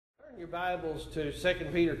Your Bibles to 2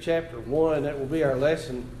 Peter chapter 1. That will be our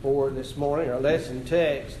lesson for this morning, our lesson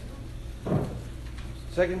text.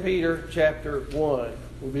 2 Peter chapter 1.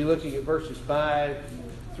 We'll be looking at verses 5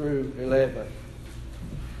 through 11.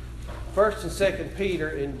 1st and 2nd Peter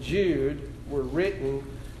and Jude were written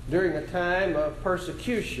during a time of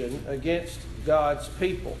persecution against God's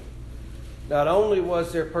people. Not only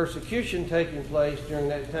was there persecution taking place during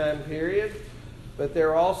that time period, but there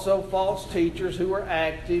are also false teachers who were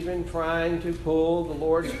active in trying to pull the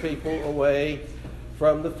Lord's people away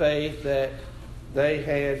from the faith that they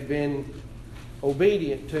had been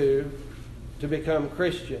obedient to become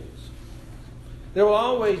Christians. There will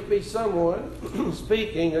always be someone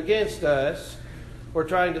speaking against us or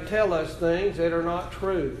trying to tell us things that are not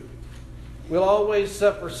true. We'll always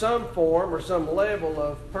suffer some form or some level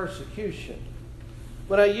of persecution.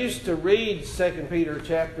 When I used to read 2 Peter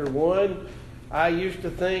chapter 1, I used to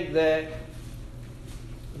think that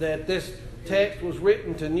this text was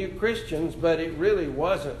written to new Christians, but it really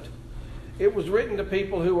wasn't. It was written to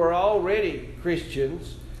people who were already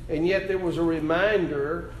Christians, and yet there was a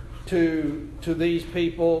reminder to these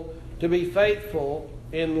people to be faithful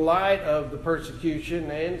in light of the persecution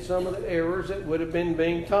and some of the errors that would have been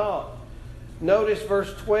being taught. Notice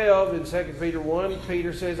verse 12 in 2 Peter 1,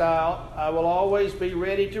 Peter says, I will always be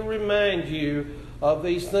ready to remind you of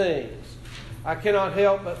these things. I cannot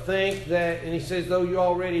help but think that, and he says, though you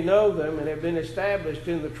already know them and have been established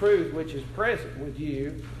in the truth which is present with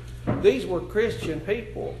you, these were Christian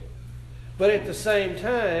people. But at the same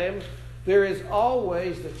time, there is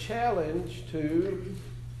always the challenge to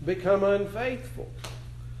become unfaithful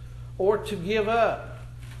or to give up.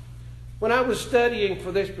 When I was studying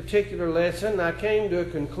for this particular lesson, I came to a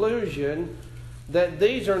conclusion that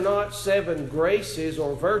these are not 7 graces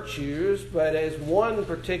or virtues, but as one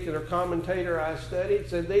particular commentator I studied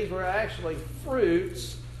said, these were actually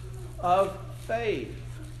fruits of faith.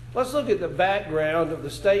 Let's look at the background of the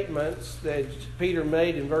statements that Peter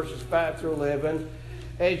made in verses 5 through 11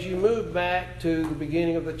 as you move back to the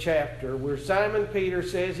beginning of the chapter, where Simon Peter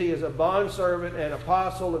says he is a bondservant and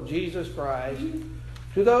apostle of Jesus Christ,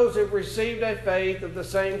 to those who have received a faith of the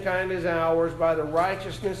same kind as ours by the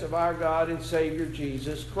righteousness of our God and Savior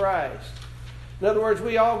Jesus Christ. In other words,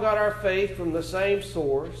 we all got our faith from the same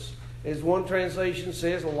source. As one translation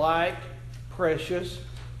says, like precious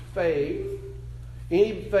faith.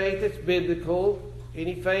 Any faith that's biblical,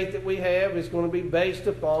 any faith that we have is going to be based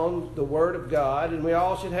upon the Word of God, and we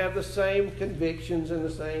all should have the same convictions and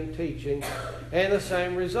the same teaching and the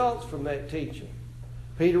same results from that teaching.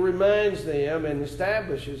 Peter reminds them and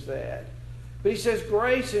establishes that. But he says,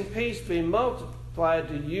 grace and peace be multiplied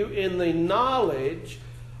to you in the knowledge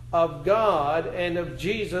of God and of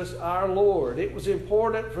Jesus our Lord. It was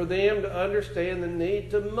important for them to understand the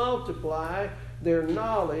need to multiply their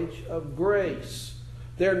knowledge of grace,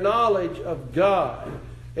 their knowledge of God,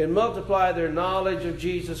 and multiply their knowledge of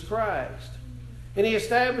Jesus Christ. And he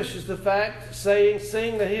establishes the fact, saying,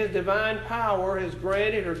 seeing that his divine power has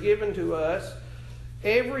granted or given to us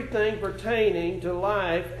everything pertaining to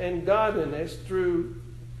life and godliness through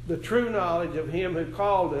the true knowledge of him who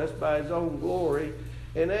called us by his own glory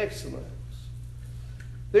and excellence.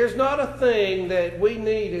 There's not a thing that we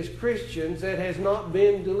need as Christians that has not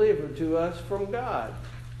been delivered to us from God.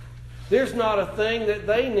 There's not a thing that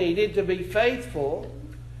they needed to be faithful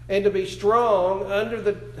and to be strong under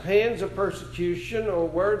the hands of persecution or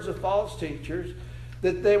words of false teachers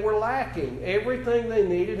that they were lacking. Everything they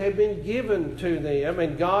needed had been given to them,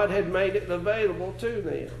 and God had made it available to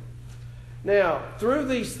them. Now, through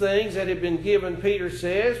these things that have been given, Peter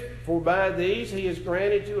says, for by these he has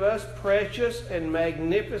granted to us precious and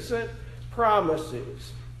magnificent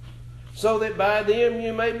promises, so that by them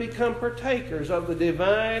you may become partakers of the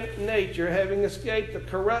divine nature, having escaped the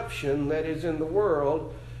corruption that is in the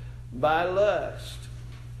world by lust.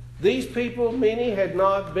 These people, many had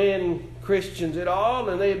not been Christians at all,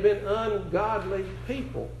 and they had been ungodly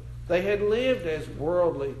people. They had lived as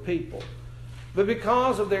worldly people. But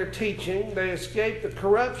because of their teaching, they escaped the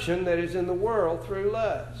corruption that is in the world through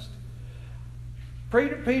lust.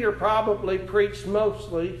 Peter probably preached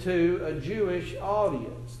mostly to a Jewish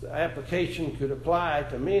audience. The application could apply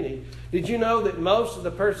to many. Did you know that most of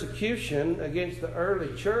the persecution against the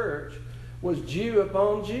early church was Jew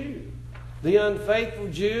upon Jew? The unfaithful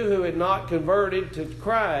Jew who had not converted to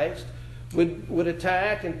Christ would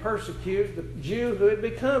attack and persecute the Jew who had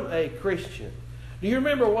become a Christian. Do you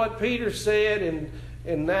remember what Peter said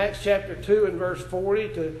in Acts chapter 2 and verse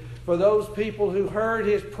 40 for those people who heard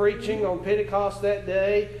his preaching on Pentecost that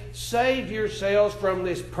day? Save yourselves from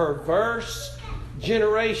this perverse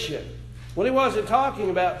generation. Well, he wasn't talking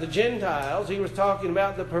about the Gentiles. He was talking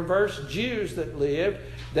about the perverse Jews that lived,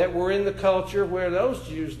 that were in the culture where those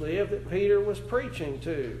Jews lived, that Peter was preaching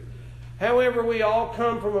to. However, we all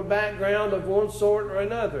come from a background of one sort or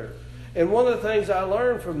another. And one of the things I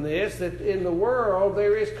learned from this, that in the world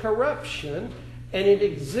there is corruption, and it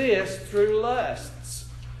exists through lusts.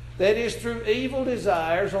 That is, through evil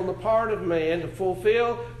desires on the part of man to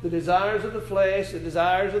fulfill the desires of the flesh, the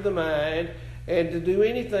desires of the mind, and to do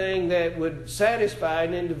anything that would satisfy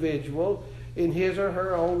an individual in his or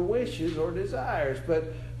her own wishes or desires.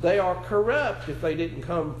 But they are corrupt if they didn't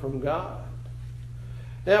come from God.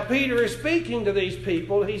 Now, Peter is speaking to these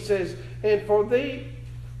people. He says, and for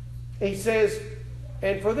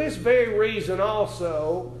this very reason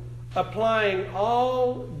also, applying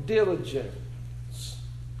all diligence.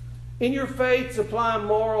 In your faith, supply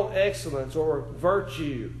moral excellence or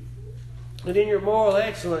virtue. And in your moral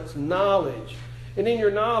excellence, knowledge. And in your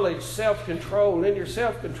knowledge, self-control. And in your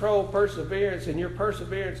self-control, perseverance. And your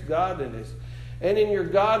perseverance, godliness. And in your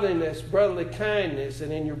godliness, brotherly kindness.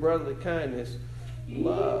 And in your brotherly kindness,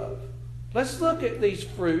 love. Let's look at these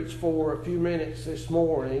fruits for a few minutes this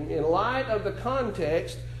morning in light of the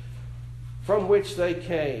context from which they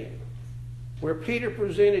came, where Peter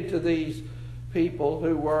presented to these people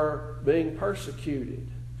who were being persecuted,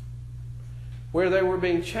 where they were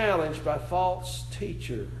being challenged by false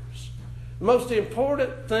teachers. The most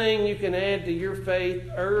important thing you can add to your faith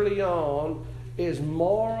early on is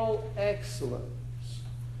moral excellence.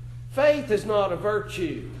 Faith is not a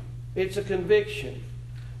virtue, it's a conviction.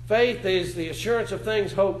 Faith is the assurance of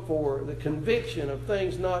things hoped for, the conviction of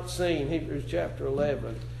things not seen. Hebrews chapter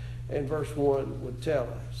 11 and verse 1 would tell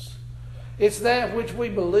us. It's that which we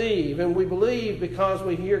believe, and we believe because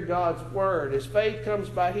we hear God's word. As faith comes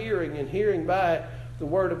by hearing, and hearing by the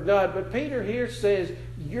word of God. But Peter here says,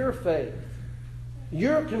 your faith,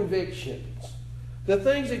 your convictions, the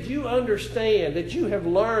things that you understand, that you have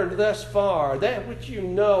learned thus far, that which you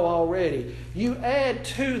know already, you add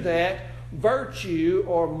to that virtue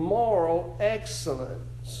or moral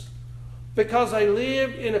excellence. Because they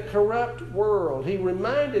lived in a corrupt world. He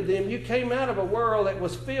reminded them, you came out of a world that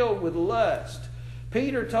was filled with lust.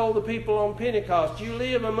 Peter told the people on Pentecost, you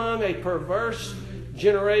live among a perverse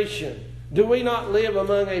generation. Do we not live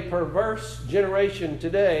among a perverse generation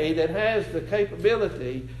today that has the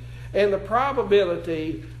capability and the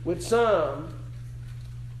probability with some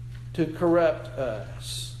to corrupt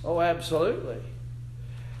us? Oh, absolutely.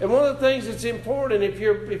 And one of the things that's important if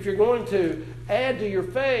you're going to add to your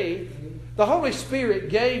faith, the Holy Spirit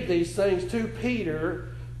gave these things to Peter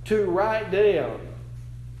to write down.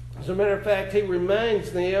 As a matter of fact, he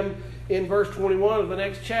reminds them in verse 21 of the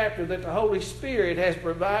next chapter that the Holy Spirit has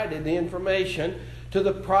provided the information to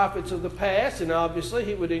the prophets of the past, and obviously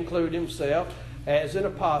he would include himself as an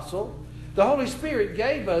apostle. The Holy Spirit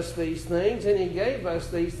gave us these things, and he gave us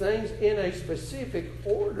these things in a specific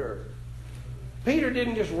order. Peter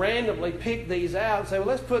didn't just randomly pick these out and say, well,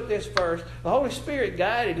 let's put this first. The Holy Spirit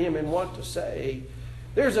guided him in what to say.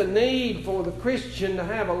 There's a need for the Christian to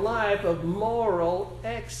have a life of moral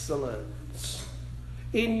excellence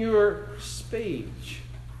in your speech,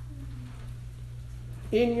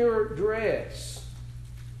 in your dress,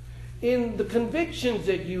 in the convictions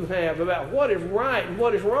that you have about what is right and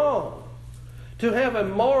what is wrong. To have a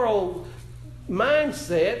moral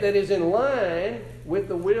mindset that is in line with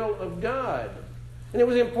the will of God. And it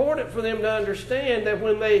was important for them to understand that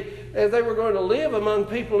as they were going to live among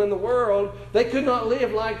people in the world, they could not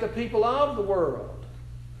live like the people of the world.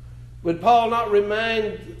 Would Paul not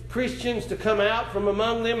remind Christians to come out from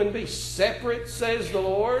among them and be separate, says the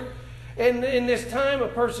Lord? And in this time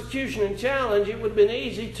of persecution and challenge, it would have been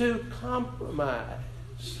easy to compromise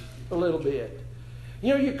a little bit.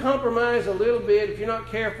 You know, you compromise a little bit. If you're not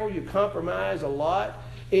careful, you compromise a lot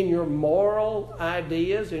in your moral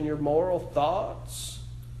ideas, in your moral thoughts.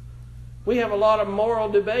 We have a lot of moral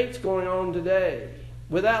debates going on today.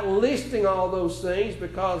 Without listing all those things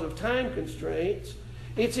because of time constraints,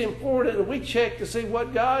 it's important that we check to see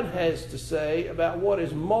what God has to say about what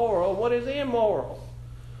is moral, what is immoral.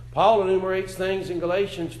 Paul enumerates things in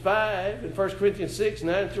Galatians 5 and 1 Corinthians 6,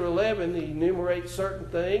 9 through 11. He enumerates certain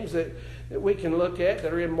things that we can look at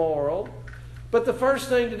that are immoral. But the first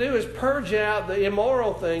thing to do is purge out the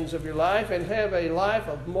immoral things of your life and have a life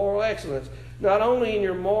of moral excellence. Not only in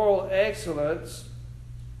your moral excellence,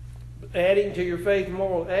 adding to your faith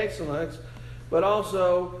moral excellence, but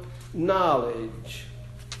also knowledge.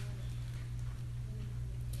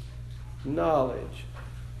 Knowledge.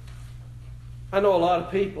 I know a lot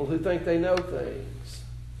of people who think they know things.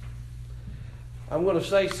 I'm going to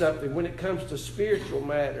say something. When it comes to spiritual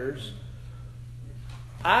matters,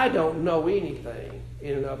 I don't know anything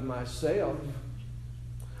in and of myself.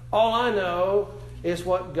 All I know is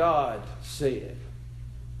what God said.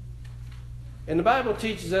 And the Bible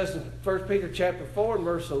teaches us in 1 Peter chapter 4 and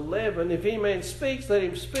verse 11, if any man speaks, let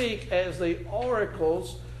him speak as the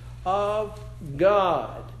oracles of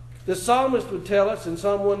God. The psalmist would tell us in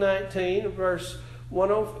Psalm 119, verse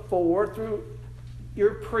 104, through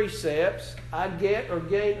your precepts I get or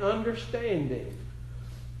gain understanding.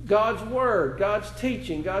 God's word, God's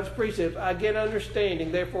teaching, God's precepts, I get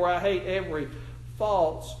understanding. Therefore I hate every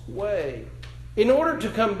false way. In order to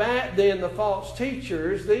combat then the false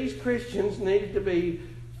teachers, these Christians needed to be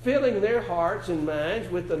filling their hearts and minds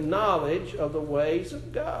with the knowledge of the ways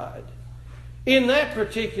of God. In that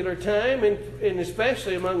particular time, and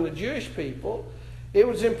especially among the Jewish people, it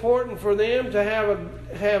was important for them to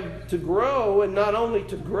have to grow, and not only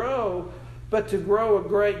to grow, but to grow a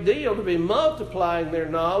great deal, to be multiplying their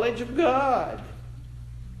knowledge of God.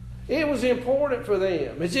 It was important for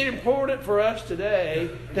them. Is it important for us today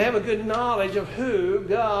to have a good knowledge of who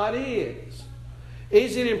God is?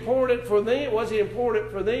 Is it important for them? Was it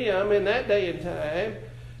important for them in that day and time,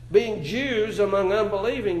 being Jews among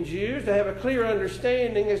unbelieving Jews, to have a clear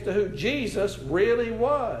understanding as to who Jesus really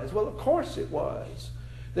was? Well, of course it was.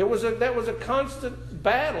 That was a constant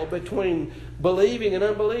battle between believing and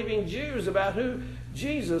unbelieving Jews about who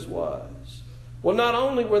Jesus was. Well, not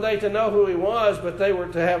only were they to know who He was, but they were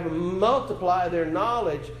to have multiply their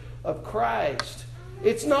knowledge of Christ.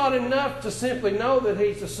 It's not enough to simply know that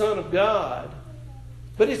He's the Son of God,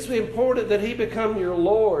 but it's important that He become your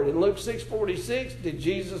Lord. In Luke 6:46, did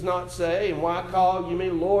Jesus not say, and why call you me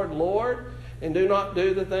Lord, Lord, and do not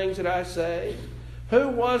do the things that I say? Who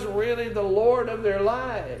was really the Lord of their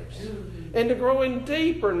lives? And to grow in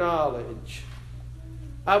deeper knowledge.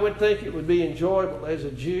 I would think it would be enjoyable as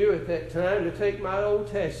a Jew at that time to take my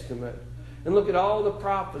Old Testament and look at all the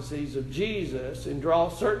prophecies of Jesus and draw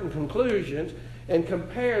certain conclusions and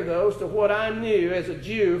compare those to what I knew as a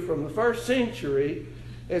Jew from the first century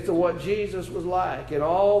as to what Jesus was like in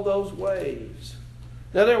all those ways.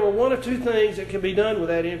 Now, there were one or two things that could be done with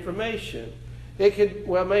that information. It could,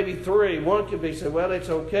 well, maybe three. One could be said, well, it's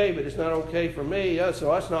okay, but it's not okay for me,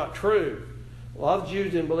 so that's not true. A lot of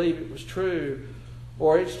Jews didn't believe it was true.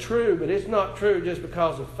 Or it's true, but it's not true just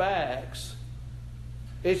because of facts.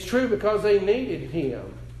 It's true because they needed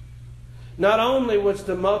Him. Not only was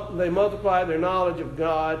they multiply their knowledge of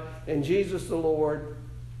God and Jesus the Lord,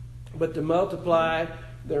 but to multiply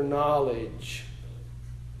their knowledge.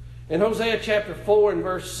 In Hosea chapter 4 and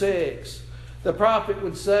verse 6, the prophet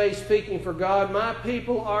would say, speaking for God, my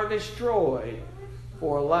people are destroyed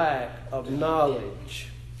for a lack of knowledge.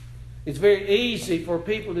 It's very easy for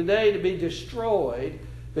people today to be destroyed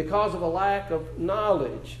because of a lack of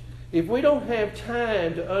knowledge. If we don't have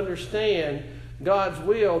time to understand God's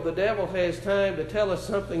will, the devil has time to tell us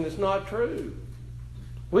something that's not true.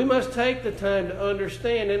 We must take the time to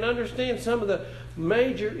understand some of the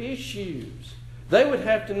major issues. They would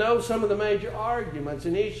have to know some of the major arguments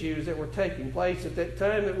and issues that were taking place at that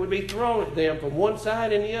time that would be thrown at them from one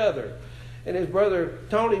side and the other. And as Brother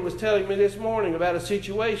Tony was telling me this morning about a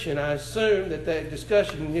situation, I assume that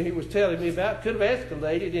discussion he was telling me about could have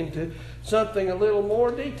escalated into something a little more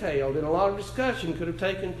detailed, and a lot of discussion could have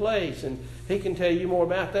taken place, and he can tell you more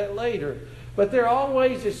about that later. But there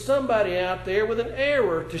always is somebody out there with an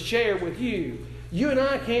error to share with you. You and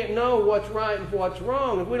I can't know what's right and what's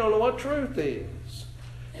wrong if we don't know what truth is.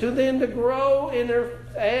 To grow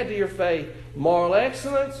add to your faith moral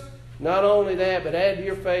excellence. Not only that, but add to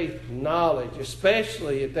your faith knowledge,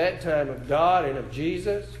 especially at that time of God and of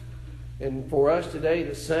Jesus. And for us today,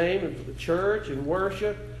 the same, and for the church and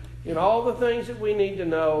worship, and all the things that we need to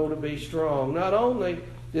know to be strong. Not only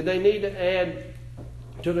did they need to add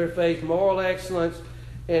to their faith moral excellence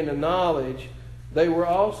and the knowledge, they were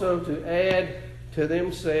also to add to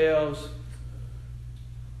themselves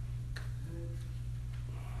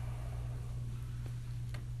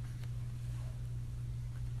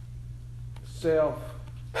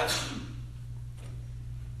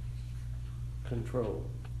self-control.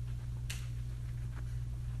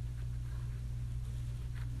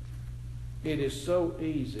 It is so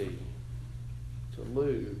easy to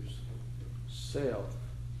lose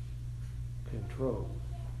self-control.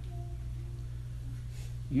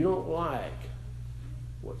 You don't like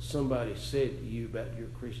what somebody said to you about your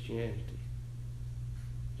Christianity.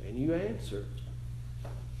 And you answer,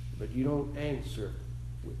 but you don't answer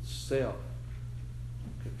with self-control.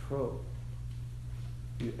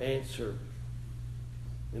 You answer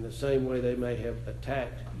in the same way they may have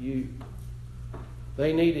attacked you.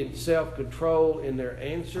 They needed self-control in their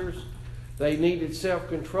answers. They needed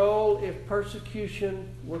self-control if persecution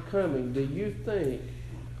were coming. Do you think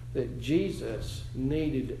that Jesus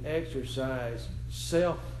needed to exercise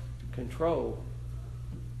self-control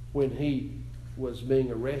when he was being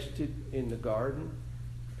arrested in the garden?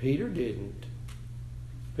 Peter didn't.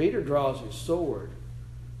 Peter draws his sword,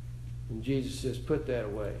 and Jesus says, put that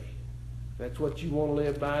away. That's what you want to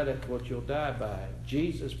live by, that's what you'll die by.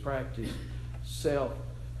 Jesus practiced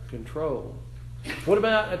self-control. What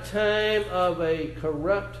about a time of a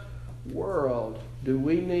corrupt world? Do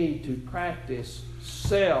we need to practice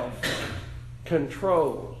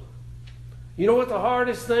self-control? You know what the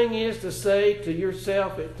hardest thing is to say to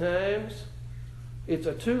yourself at times? It's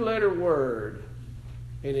a 2-letter word,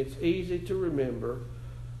 and it's easy to remember,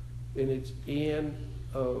 and it's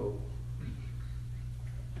N-O.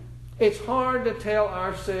 It's hard to tell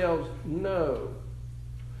ourselves no.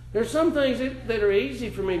 There's some things that are easy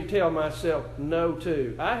for me to tell myself no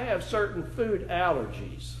to. I have certain food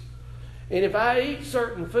allergies. And if I eat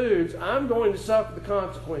certain foods, I'm going to suffer the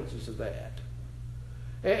consequences of that.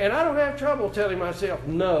 And I don't have trouble telling myself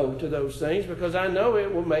no to those things because I know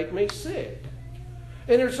it will make me sick.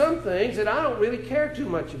 And there's some things that I don't really care too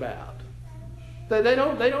much about. They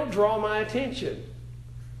don't draw my attention.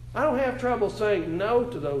 I don't have trouble saying no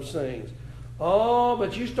to those things. Oh,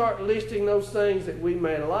 but you start listing those things that we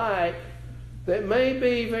may like that may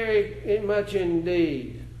be very much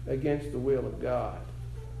indeed against the will of God.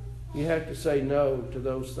 You have to say no to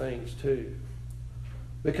those things too.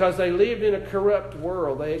 Because they lived in a corrupt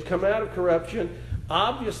world. They had come out of corruption.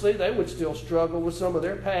 Obviously, they would still struggle with some of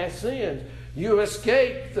their past sins. You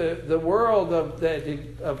escaped the world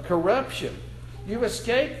of corruption. You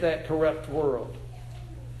escaped that corrupt world.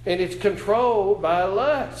 And it's controlled by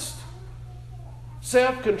lust.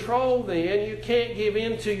 Self-control, then, you can't give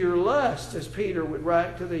in to your lust, as Peter would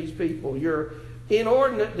write to these people, your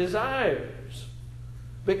inordinate desires.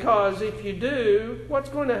 Because if you do, what's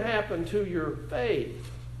going to happen to your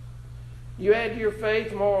faith? You add to your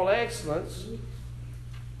faith moral excellence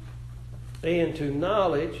and to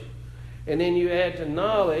knowledge, and then you add to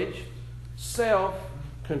knowledge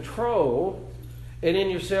self-control, and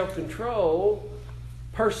in your self-control,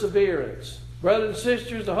 perseverance. Brothers and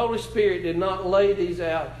sisters, the Holy Spirit did not lay these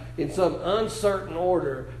out in some uncertain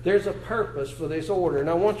order. There's a purpose for this order,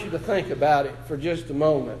 and I want you to think about it for just a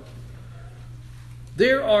moment.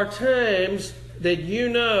 There are times that you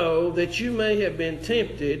know that you may have been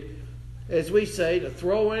tempted, as we say, to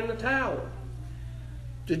throw in the towel,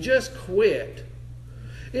 to just quit.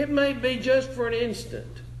 It may be just for an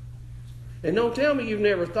instant. And don't tell me you've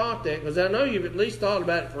never thought that, because I know you've at least thought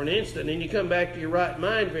about it for an instant, and you come back to your right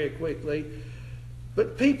mind very quickly.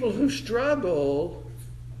 But people who struggle,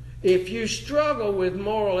 if you struggle with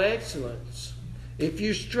moral excellence, if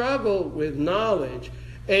you struggle with knowledge,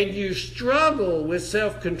 and you struggle with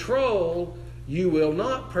self-control, you will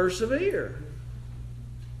not persevere.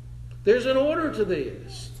 There's an order to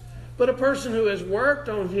this. But a person who has worked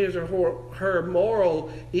on his or her moral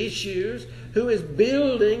issues, who is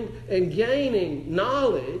building and gaining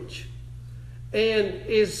knowledge, and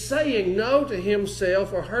is saying no to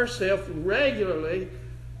himself or herself regularly,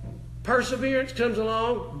 perseverance comes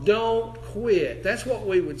along. Don't quit. That's what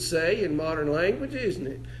we would say in modern language, isn't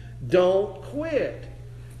it? Don't quit.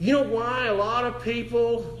 You know why a lot of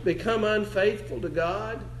people become unfaithful to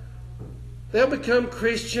God? They'll become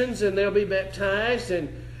Christians and they'll be baptized and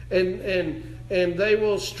they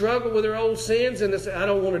will struggle with their old sins, and they say, I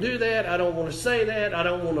don't want to do that, I don't want to say that, I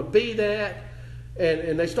don't want to be that.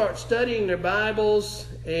 And they start studying their Bibles,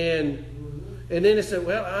 and then they say,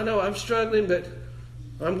 well, I know I'm struggling, but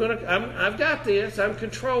I've got this, I'm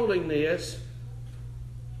controlling this,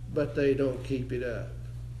 but they don't keep it up.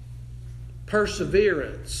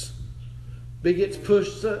 Perseverance begets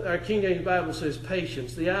pushed. Our King James Bible says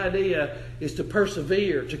patience. The idea is to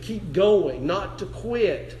persevere, to keep going, not to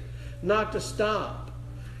quit, not to stop.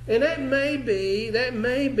 And that may be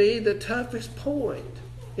the toughest point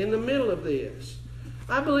in the middle of this.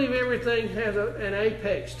 I believe everything has an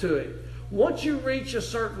apex to it. Once you reach a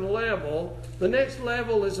certain level, the next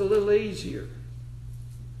level is a little easier.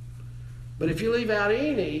 But if you leave out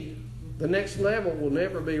any, the next level will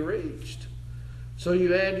never be reached. So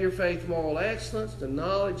you add to your faith moral excellence, to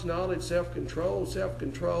knowledge,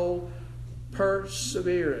 self-control,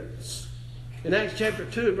 perseverance. In Acts chapter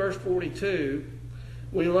 2, verse 42,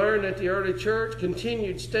 we learn that the early church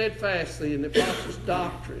continued steadfastly in the apostles'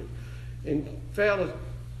 doctrine, in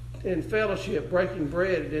fellowship, breaking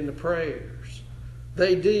bread, and in the prayers.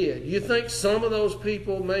 They did. You think some of those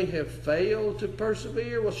people may have failed to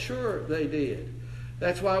persevere? Well, sure they did.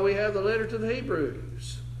 That's why we have the letter to the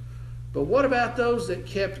Hebrews. But what about those that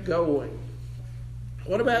kept going?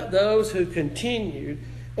 What about those who continued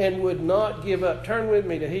and would not give up? Turn with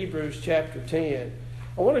me to Hebrews chapter 10.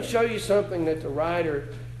 I want to show you something that the writer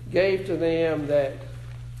gave to them that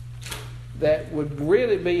would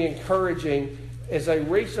really be encouraging as they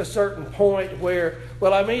reached a certain point where,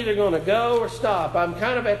 well, I'm either going to go or stop. I'm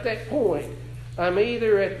kind of at that point. I'm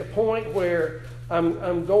either at the point where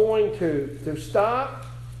I'm going to stop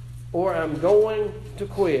or I'm going to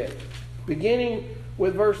quit. Beginning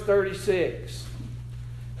with verse 36.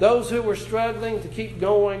 Those who were struggling to keep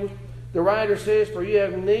going, the writer says, for you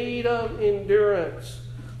have need of endurance,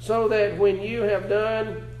 so that when you have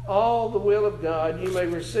done all the will of God, you may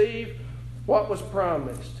receive what was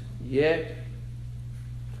promised.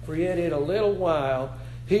 For yet in a little while,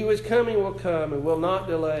 he who is coming will come and will not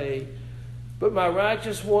delay. But my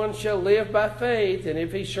righteous one shall live by faith, and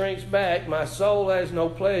if he shrinks back, my soul has no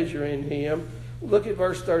pleasure in him. Look at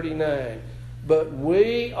verse 39. But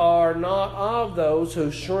we are not of those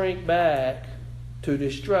who shrink back to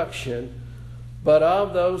destruction, but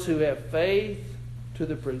of those who have faith to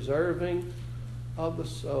the preserving of the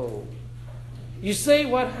soul. You see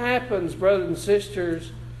what happens, brothers and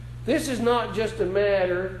sisters. This is not just a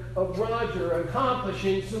matter of Roger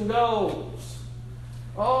accomplishing some goals.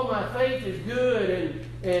 Oh, my faith is good,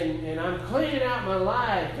 and I'm cleaning out my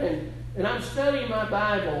life, and I'm studying my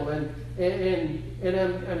Bible, and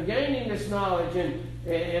I'm gaining this knowledge,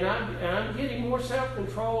 and I'm getting more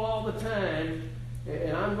self-control all the time,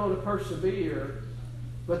 and I'm going to persevere.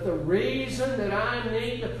 But the reason that I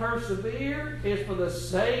need to persevere is for the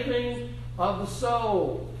saving of the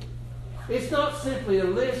soul. It's not simply a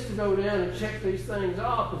list to go down and check these things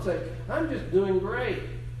off and say, I'm just doing great.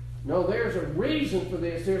 No, there's a reason for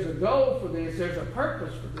this. There's a goal for this. There's a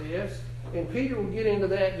purpose for this. And Peter will get into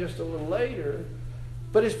that just a little later.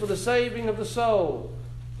 But it's for the saving of the soul.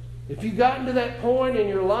 If you've gotten to that point in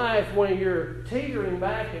your life when you're teetering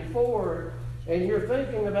back and forth and you're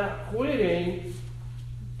thinking about quitting,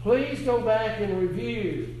 please go back and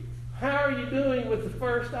review. How are you doing with the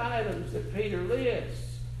first items that Peter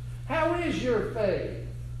lists? How is your faith?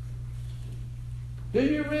 Do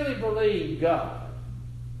you really believe God?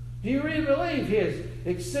 Do you really believe His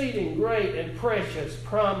exceeding great and precious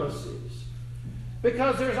promises?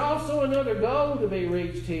 Because there's also another goal to be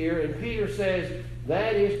reached here, and Peter says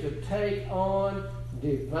that is to take on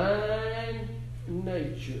divine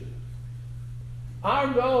nature.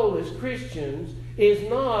 Our goal as Christians is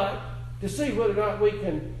not to see whether or not we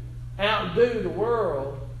can outdo the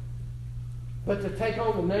world, but to take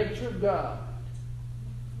on the nature of God.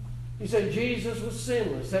 You say Jesus was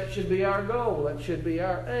sinless. That should be our goal. That should be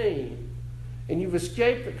our aim. And you've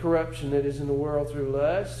escaped the corruption that is in the world through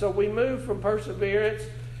lust. So we move from perseverance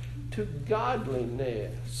to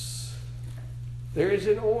godliness. There is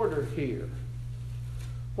an order here.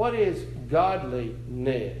 What is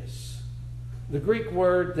godliness? The Greek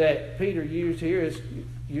word that Peter used here is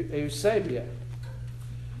eusebia.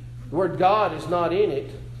 The word God is not in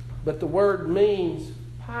it, but the word means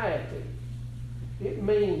piety. It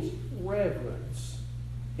means reverence.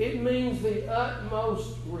 It means the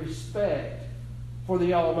utmost respect for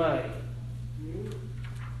the Almighty.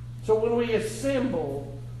 So when we assemble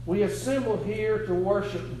here to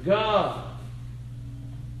worship God.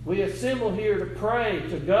 We assemble here to pray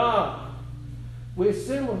to God. We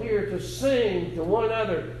assemble here to sing to one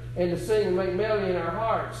another and to sing and make melody in our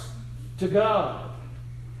hearts to God.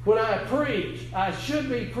 When I preach, I should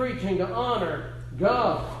be preaching to honor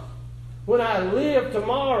God. When I live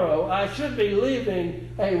tomorrow, I should be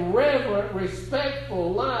living a reverent,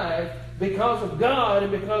 respectful life because of God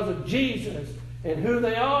and because of Jesus and who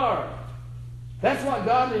they are. That's what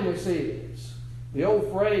godliness is. The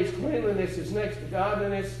old phrase, cleanliness is next to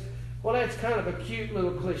godliness, well, that's kind of a cute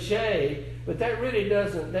little cliche, but that really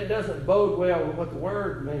doesn't bode well with what the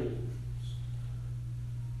word means.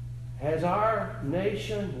 Has our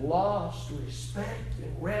nation lost respect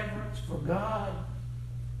and reverence for God?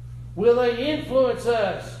 Will they influence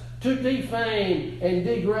us to defame and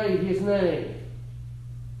degrade His name?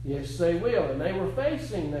 Yes, they will. And they were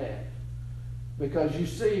facing that. Because you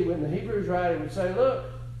see, when the Hebrews writer would say, look,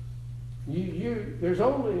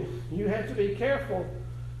 you have to be careful,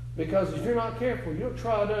 because if you're not careful, you'll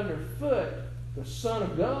trod underfoot the Son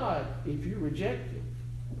of God if you reject Him.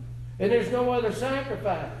 And there's no other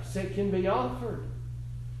sacrifice that can be offered.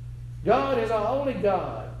 God is a holy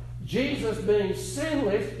God. Jesus, being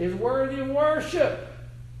sinless, is worthy of worship.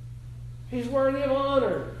 He's worthy of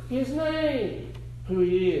honor. His name, who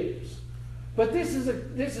He is. But this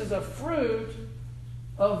is a fruit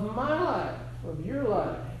of my life, of your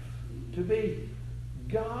life, to be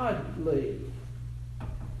godly.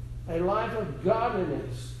 A life of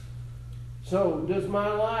godliness. So does my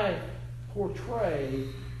life portray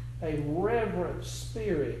a reverent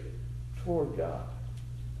spirit toward God?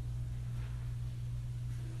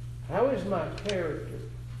 How is my character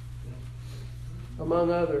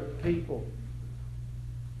among other people?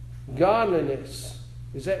 Godliness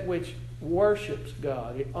is that which worships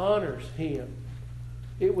God. It honors Him.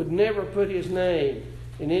 It would never put His name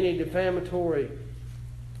in any defamatory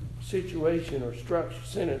situation or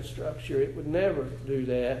sentence structure. It would never do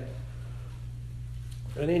that.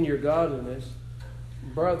 And in your godliness,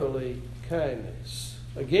 brotherly kindness.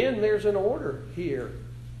 Again, there's an order here.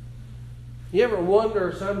 You ever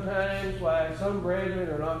wonder sometimes why some brethren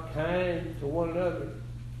are not kind to one another?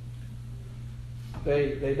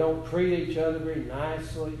 They don't treat each other very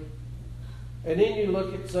nicely. And then you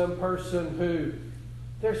look at some person who,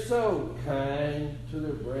 they're so kind to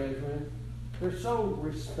their brethren. They're so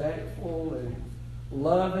respectful and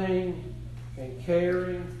loving and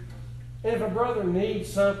caring. And if a brother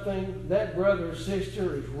needs something, that brother or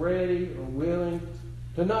sister is ready or willing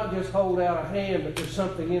to not just hold out a hand, but there's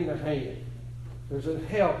something in the hand. There's a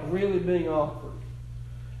help really being offered.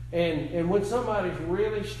 And when somebody's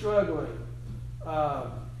really struggling,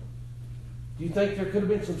 do you think there could have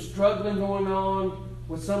been some struggling going on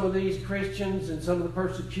with some of these Christians and some of the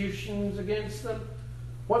persecutions against them?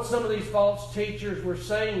 What some of these false teachers were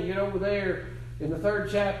saying, over there in the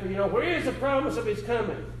 3rd chapter, where is the promise of His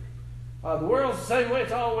coming? The world's the same way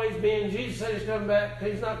it's always been. Jesus said He's coming back.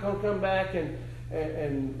 He's not going to come back. And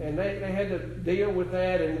they had to deal with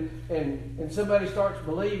that. And somebody starts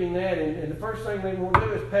believing that. And the first thing they want to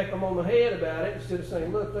do is peck them on the head about it instead of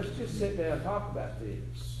saying, look, let's just sit down and talk about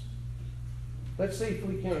this. Let's see if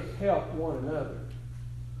we can't help one another.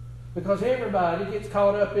 Because everybody gets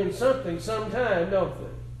caught up in something sometime, don't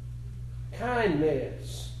they?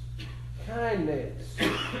 Kindness. Kindness.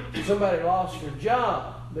 Somebody lost their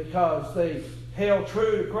job because they held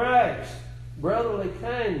true to Christ. Brotherly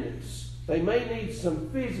kindness. They may need some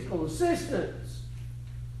physical assistance.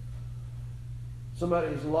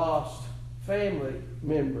 Somebody's lost family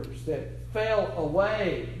members that fell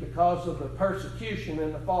away because of the persecution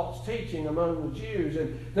and the false teaching among the Jews,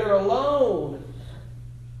 and they're alone.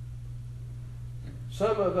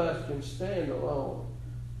 Some of us can stand alone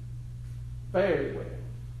very well.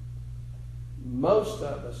 Most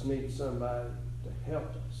of us need somebody to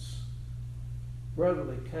help us.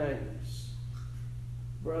 Brotherly kindness.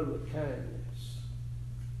 Brotherly kindness.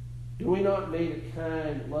 Do we not need a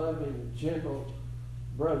kind, loving, gentle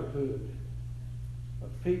brotherhood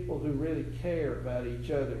of people who really care about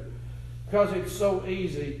each other? Because it's so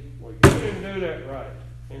easy. Well, you didn't do that right.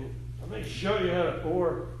 And let me show you how to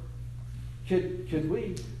pour. Could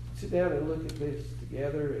we sit down and look at this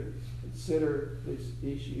together and consider this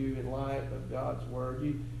issue in light of God's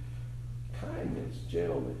Word? Kindness,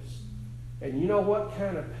 gentleness. And you know what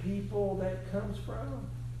kind of people that comes from?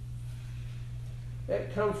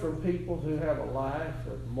 That comes from people who have a life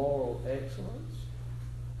of moral excellence.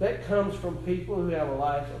 That comes from people who have a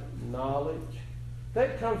life of knowledge.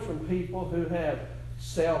 That comes from people who have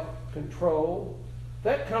self-control.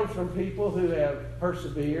 That comes from people who have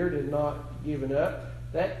persevered and not given up.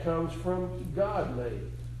 That comes from godly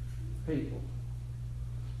people.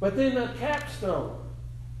 But then the capstone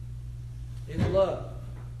is love.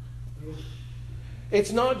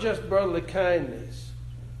 It's not just brotherly kindness.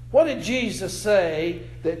 What did Jesus say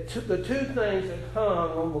that the two things that hung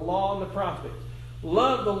on the law and the prophets?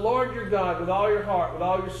 Love the Lord your God with all your heart, with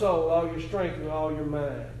all your soul, with all your strength, with all your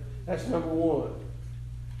mind. That's number one.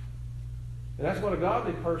 And that's what a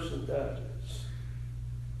godly person does.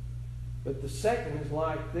 But the second is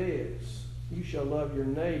like this. You shall love your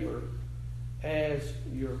neighbor as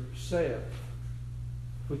yourself.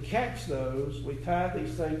 If we catch those, we tie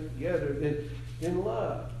these things together, then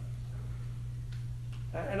love.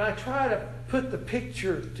 And I try to put the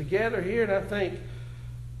picture together here, and I think,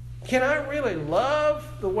 can I really love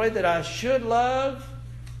the way that I should love?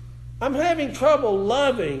 I'm having trouble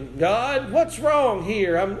loving, God. What's wrong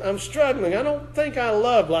here? I'm struggling. I don't think I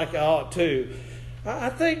love like I ought to. I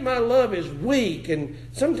think my love is weak, and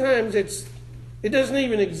sometimes it doesn't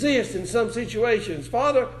even exist in some situations.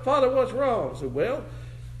 Father, what's wrong? I said, well,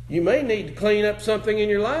 you may need to clean up something in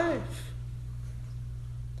your life.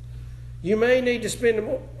 You may need to spend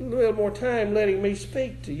a little more time letting me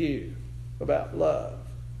speak to you about love.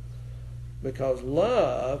 Because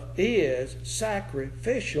love is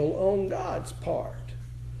sacrificial on God's part.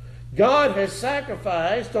 God has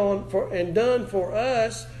sacrificed and done for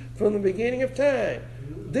us from the beginning of time.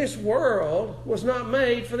 This world was not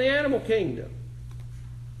made for the animal kingdom.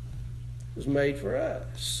 It was made for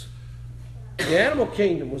us. The animal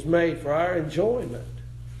kingdom was made for our enjoyment.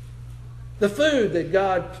 The food that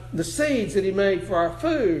God, the seeds that He made for our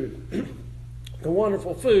food, the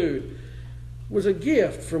wonderful food, was a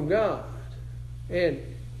gift from God. And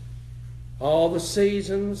all the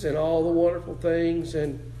seasons and all the wonderful things,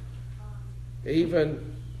 and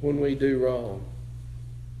even when we do wrong,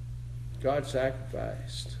 God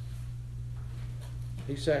sacrificed.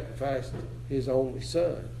 He sacrificed His only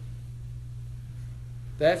Son.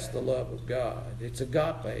 That's the love of God. It's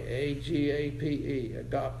agape, A-G-A-P-E,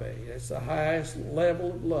 agape. That's the highest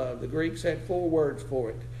level of love. The Greeks had 4 words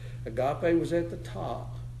for it. Agape was at the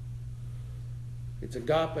top. It's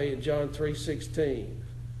agape in John 3:16.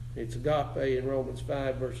 It's agape in Romans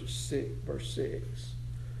 5, verse 6.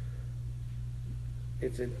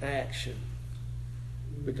 It's an action.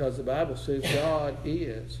 Because the Bible says God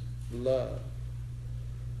is love.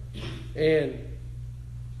 And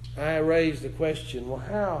I raised the question,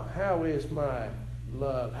 well, how is my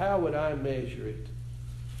love? How would I measure it?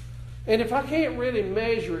 And if I can't really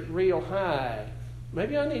measure it real high,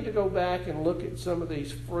 maybe I need to go back and look at some of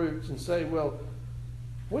these fruits and say, well,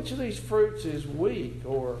 which of these fruits is weak?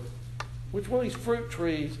 Or which one of these fruit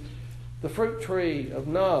trees, the fruit tree of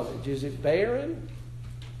knowledge, is it barren?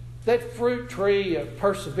 That fruit tree of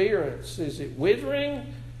perseverance, is it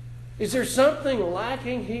withering? Is there something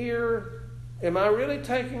lacking here? Am I really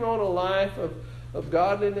taking on a life of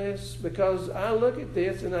godliness? Because I look at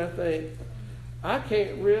this and I think, I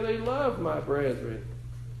can't really love my brethren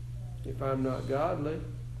if I'm not godly.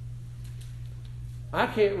 I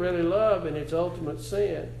can't really love in its ultimate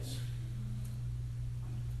sense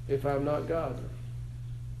if I'm not godly.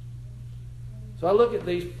 So I look at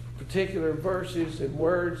these particular verses and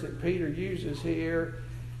words that Peter uses here,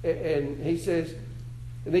 and he says,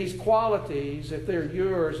 these qualities, if they're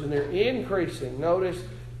yours and they're increasing, notice,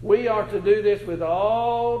 we are to do this with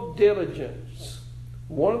all diligence.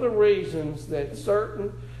 One of the reasons that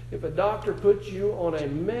if a doctor puts you on a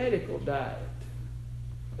medical diet,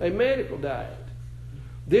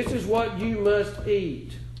 this is what you must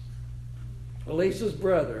eat. Lisa's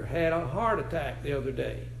brother had a heart attack the other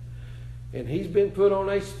day, and he's been put on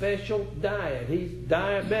a special diet. He's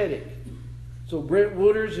diabetic. So Brent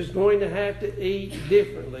Wooders is going to have to eat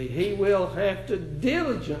differently. He will have to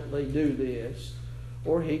diligently do this,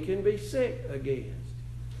 or he can be sick again.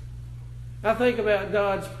 I think about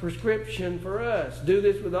God's prescription for us. Do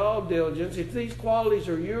this with all diligence. If these qualities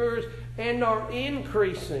are yours and are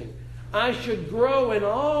increasing, I should grow in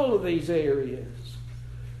all of these areas.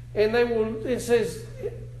 And it says,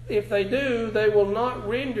 if they do, they will not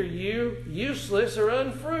render you useless or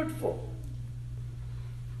unfruitful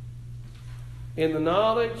in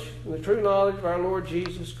the true knowledge of our Lord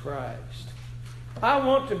Jesus Christ. I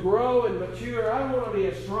want to grow and mature. I want to be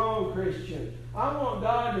a strong Christian. I want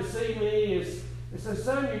God to see me as says,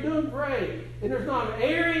 son, you're doing great. And there's not an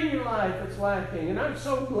area in your life that's lacking. And I'm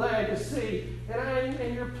so glad to see.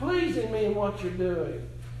 And you're pleasing me in what you're doing.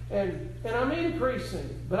 And I'm increasing.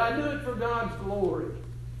 But I do it for God's glory.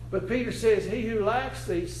 But Peter says, he who lacks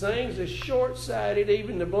these things is short-sighted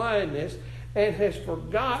even to blindness, and has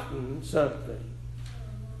forgotten something.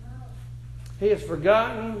 He has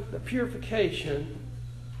forgotten the purification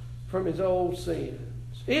from his old sins.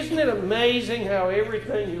 Isn't it amazing how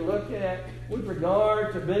everything you look at with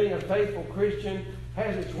regard to being a faithful Christian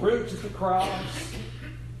has its roots at the cross?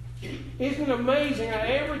 Isn't it amazing how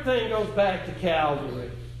everything goes back to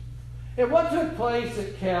Calvary? And what took place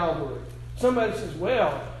at Calvary? Somebody says,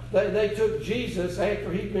 well, they took Jesus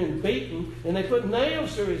after he'd been beaten and they put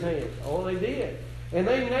nails through his hands. Oh, they did. And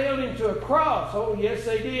they nailed him to a cross. Oh, yes,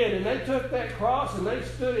 they did. And they took that cross and they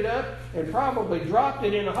stood it up and probably dropped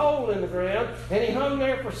it in a hole in the ground. And he hung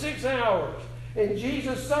there for 6 hours. And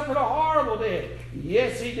Jesus suffered a horrible death.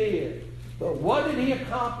 Yes, he did. But what did he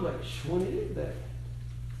accomplish when he did that?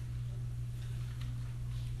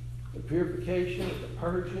 The purification, the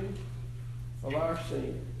purging of our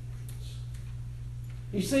sins.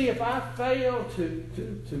 You see, if I fail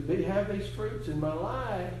to have these fruits in my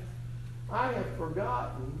life, I have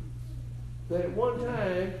forgotten that at one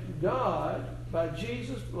time, God, by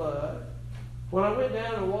Jesus' blood, when I went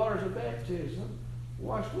down in the waters of baptism,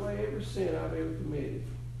 washed away every sin I've ever committed.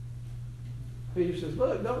 Peter says,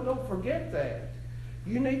 look, don't forget that.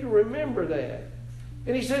 You need to remember that.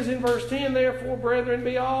 And he says in verse 10, therefore, brethren,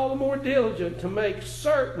 be all the more diligent to make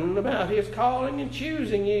certain about his calling and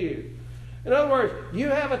choosing you. In other words, you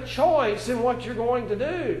have a choice in what you're going to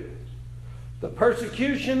do. The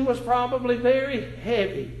persecution was probably very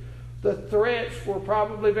heavy. The threats were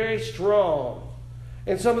probably very strong.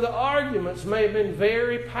 And some of the arguments may have been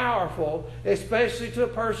very powerful, especially to a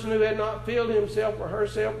person who had not filled himself or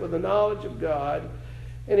herself with the knowledge of God.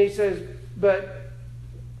 And he says, but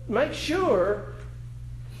make sure,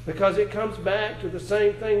 because it comes back to the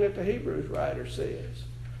same thing that the Hebrews writer says.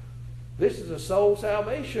 This is a soul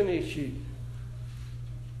salvation issue.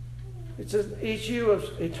 It's an issue of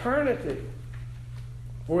eternity.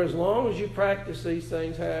 For as long as you practice these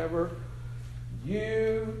things, however,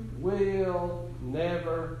 you will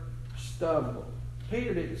never stumble.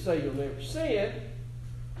 Peter didn't say you'll never sin.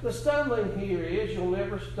 The stumbling here is you'll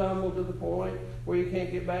never stumble to the point where you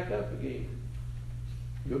can't get back up again.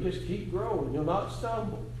 You'll just keep growing. You'll not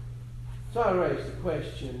stumble. So I raised the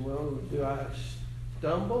question, well, do I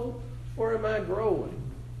stumble or am I growing?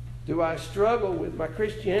 Do I struggle with my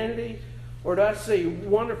Christianity or do I see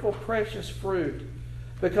wonderful, precious fruit?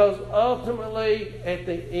 Because ultimately, at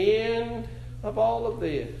the end of all of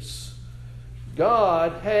this,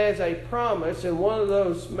 God has a promise, and one of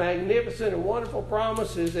those magnificent and wonderful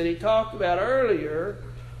promises that He talked about earlier,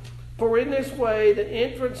 for in this way the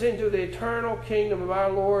entrance into the eternal kingdom of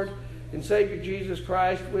our Lord and Savior Jesus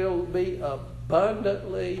Christ will be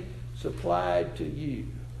abundantly supplied to you.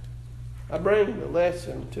 I bring the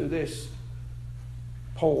lesson to this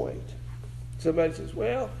point. Somebody says,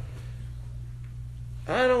 well,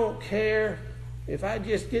 I don't care if I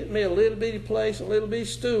just get me a little bitty place, a little bitty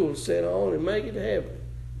stool to sit on and make it to heaven.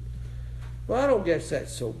 Well, I don't guess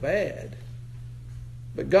that's so bad.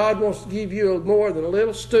 But God wants to give you more than a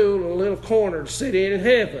little stool and a little corner to sit in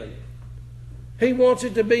heaven. He wants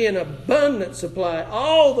it to be an abundant supply,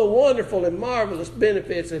 all the wonderful and marvelous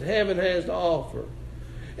benefits that heaven has to offer.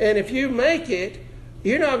 And if you make it,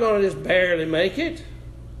 you're not going to just barely make it.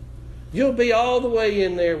 You'll be all the way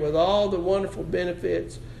in there with all the wonderful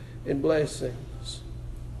benefits and blessings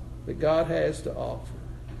that God has to offer.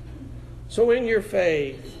 So in your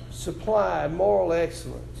faith, supply moral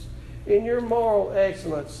excellence. In your moral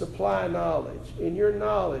excellence, supply knowledge. In your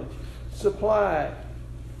knowledge, supply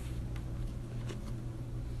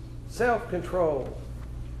self-control.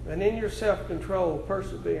 And in your self-control,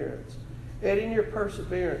 perseverance. And in your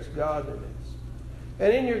perseverance, godliness.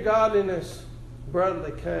 And in your godliness,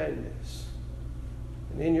 brotherly kindness.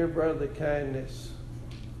 And in your brotherly kindness,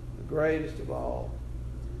 the greatest of all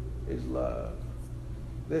is love.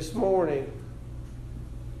 This morning,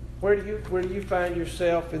 where do you find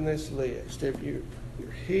yourself in this list? If you're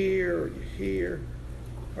here or you're here,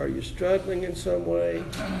 are you struggling in some way?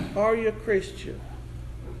 Are you a Christian?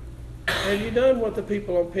 Have you done what the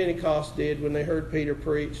people on Pentecost did when they heard Peter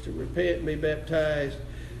preach, to repent and be baptized,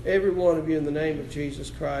 every one of you, in the name of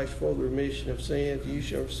Jesus Christ for the remission of sins? You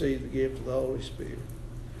shall receive the gift of the Holy Spirit.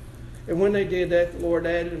 And when they did that, the Lord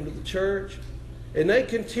added them to the church, and they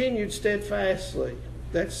continued steadfastly.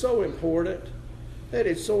 That's so important. That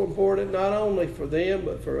is so important not only for them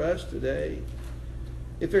but for us today.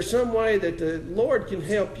 If there's some way that the Lord can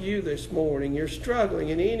help you this morning, you're struggling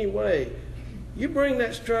in any way, you bring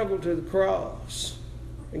that struggle to the cross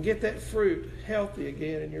and get that fruit healthy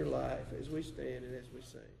again in your life as we stand and as we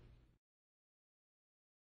sing.